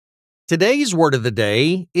Today's word of the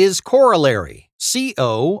day is corollary.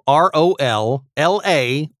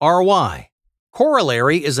 Corollary.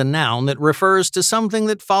 Corollary is a noun that refers to something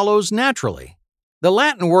that follows naturally. The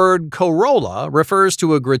Latin word corolla refers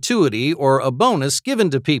to a gratuity or a bonus given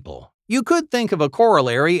to people. You could think of a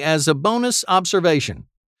corollary as a bonus observation.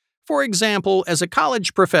 For example, as a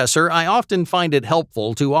college professor, I often find it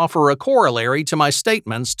helpful to offer a corollary to my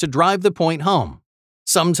statements to drive the point home.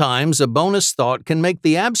 Sometimes a bonus thought can make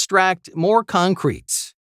the abstract more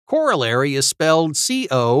concrete. Corollary is spelled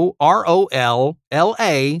C-O-R-O-L-L-A-R-Y.